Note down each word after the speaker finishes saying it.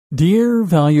Dear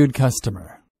valued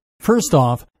customer, first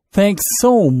off, thanks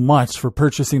so much for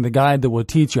purchasing the guide that will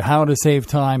teach you how to save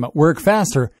time, work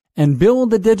faster, and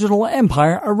build a digital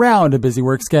empire around a busy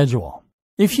work schedule.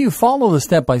 If you follow the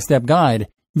step-by-step guide,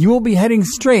 you will be heading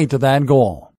straight to that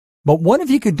goal. But what if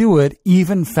you could do it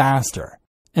even faster?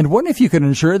 And what if you could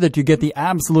ensure that you get the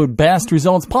absolute best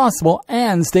results possible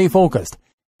and stay focused?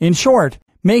 In short,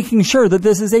 making sure that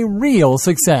this is a real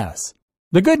success.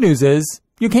 The good news is,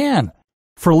 you can.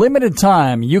 For a limited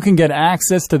time, you can get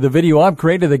access to the video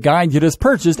upgrade of the guide you just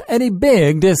purchased at a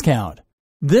big discount.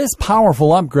 This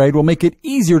powerful upgrade will make it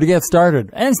easier to get started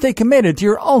and stay committed to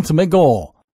your ultimate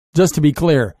goal. Just to be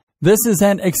clear, this is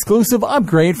an exclusive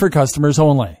upgrade for customers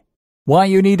only. Why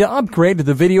you need to upgrade to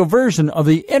the video version of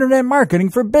the Internet Marketing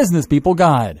for Business People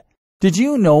guide. Did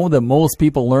you know that most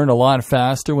people learn a lot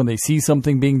faster when they see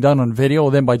something being done on video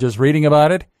than by just reading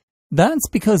about it? That's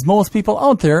because most people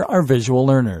out there are visual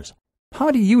learners. How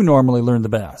do you normally learn the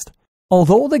best?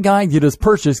 Although the guide you just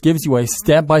purchased gives you a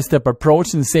step-by-step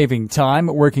approach in saving time,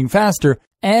 working faster,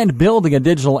 and building a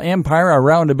digital empire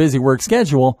around a busy work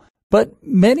schedule, but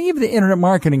many of the internet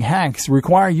marketing hacks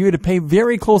require you to pay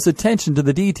very close attention to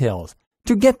the details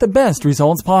to get the best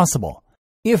results possible.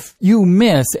 If you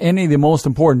miss any of the most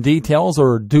important details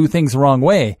or do things the wrong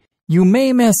way, you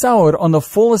may miss out on the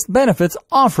fullest benefits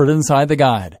offered inside the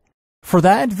guide. For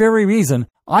that very reason,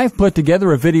 I've put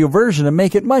together a video version to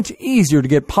make it much easier to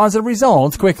get positive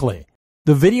results quickly.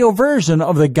 The video version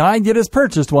of the guide you just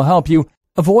purchased will help you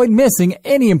avoid missing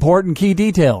any important key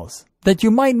details that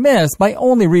you might miss by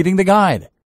only reading the guide.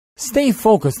 Stay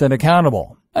focused and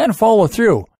accountable, and follow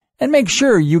through, and make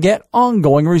sure you get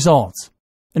ongoing results.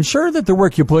 Ensure that the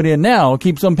work you put in now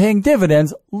keeps on paying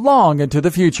dividends long into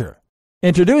the future.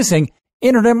 Introducing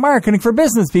Internet Marketing for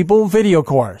Business People video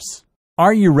course.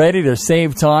 Are you ready to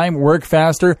save time, work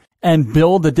faster, and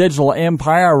build a digital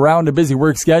empire around a busy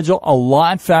work schedule a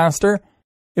lot faster?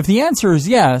 If the answer is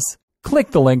yes,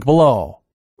 click the link below.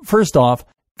 First off,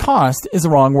 cost is the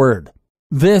wrong word.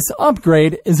 This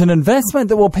upgrade is an investment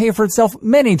that will pay for itself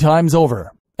many times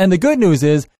over. And the good news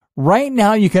is, right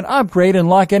now you can upgrade and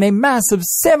lock in a massive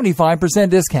 75%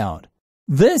 discount.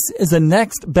 This is the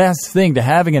next best thing to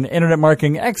having an internet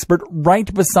marketing expert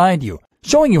right beside you,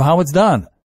 showing you how it's done.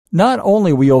 Not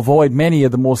only will you avoid many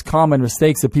of the most common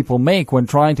mistakes that people make when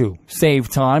trying to save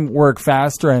time, work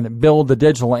faster, and build a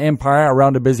digital empire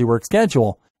around a busy work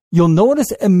schedule, you'll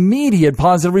notice immediate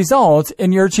positive results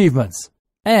in your achievements.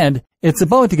 And it's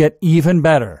about to get even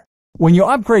better. When you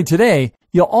upgrade today,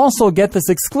 you'll also get this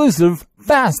exclusive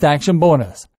Fast Action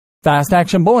Bonus. Fast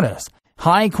Action Bonus.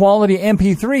 High-quality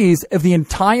MP3s of the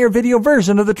entire video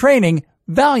version of the training,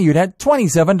 valued at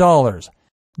 $27.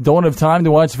 Don't have time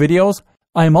to watch videos?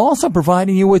 I'm also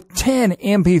providing you with 10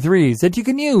 MP3s that you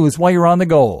can use while you're on the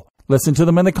go. Listen to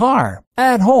them in the car,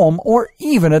 at home, or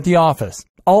even at the office.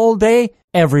 All day,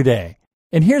 every day.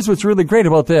 And here's what's really great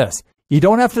about this. You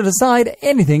don't have to decide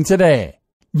anything today.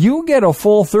 You get a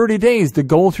full 30 days to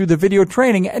go through the video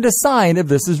training and decide if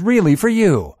this is really for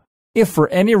you. If for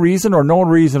any reason or no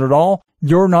reason at all,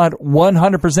 you're not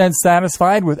 100%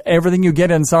 satisfied with everything you get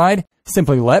inside,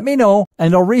 simply let me know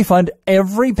and I'll refund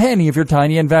every penny of your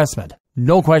tiny investment.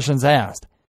 No questions asked.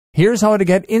 Here's how to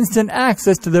get instant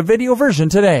access to the video version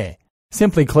today.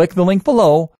 Simply click the link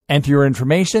below, enter your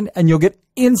information, and you'll get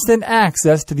instant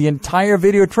access to the entire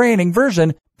video training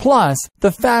version plus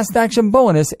the Fast Action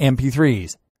Bonus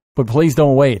MP3s. But please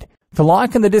don't wait. To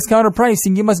lock in the discounted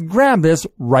pricing, you must grab this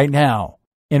right now.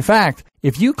 In fact,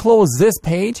 if you close this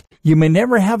page, you may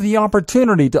never have the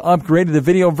opportunity to upgrade to the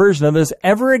video version of this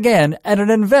ever again at an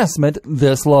investment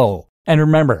this low. And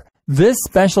remember, this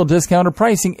special discounted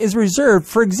pricing is reserved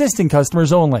for existing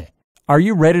customers only. Are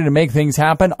you ready to make things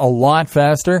happen a lot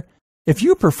faster? If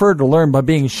you prefer to learn by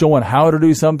being shown how to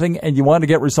do something and you want to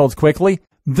get results quickly,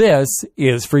 this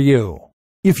is for you.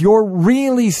 If you're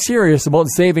really serious about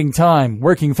saving time,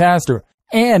 working faster,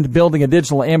 and building a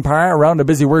digital empire around a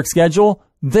busy work schedule,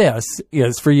 this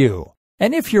is for you.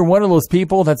 And if you're one of those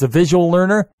people that's a visual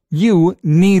learner, you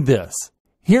need this.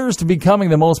 Here's to becoming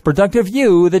the most productive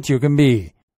you that you can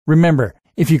be. Remember,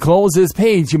 if you close this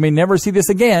page, you may never see this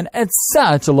again at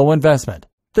such a low investment.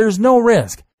 There's no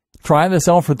risk. Try this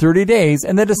out for 30 days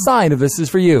and then decide if this is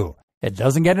for you. It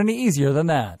doesn't get any easier than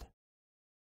that.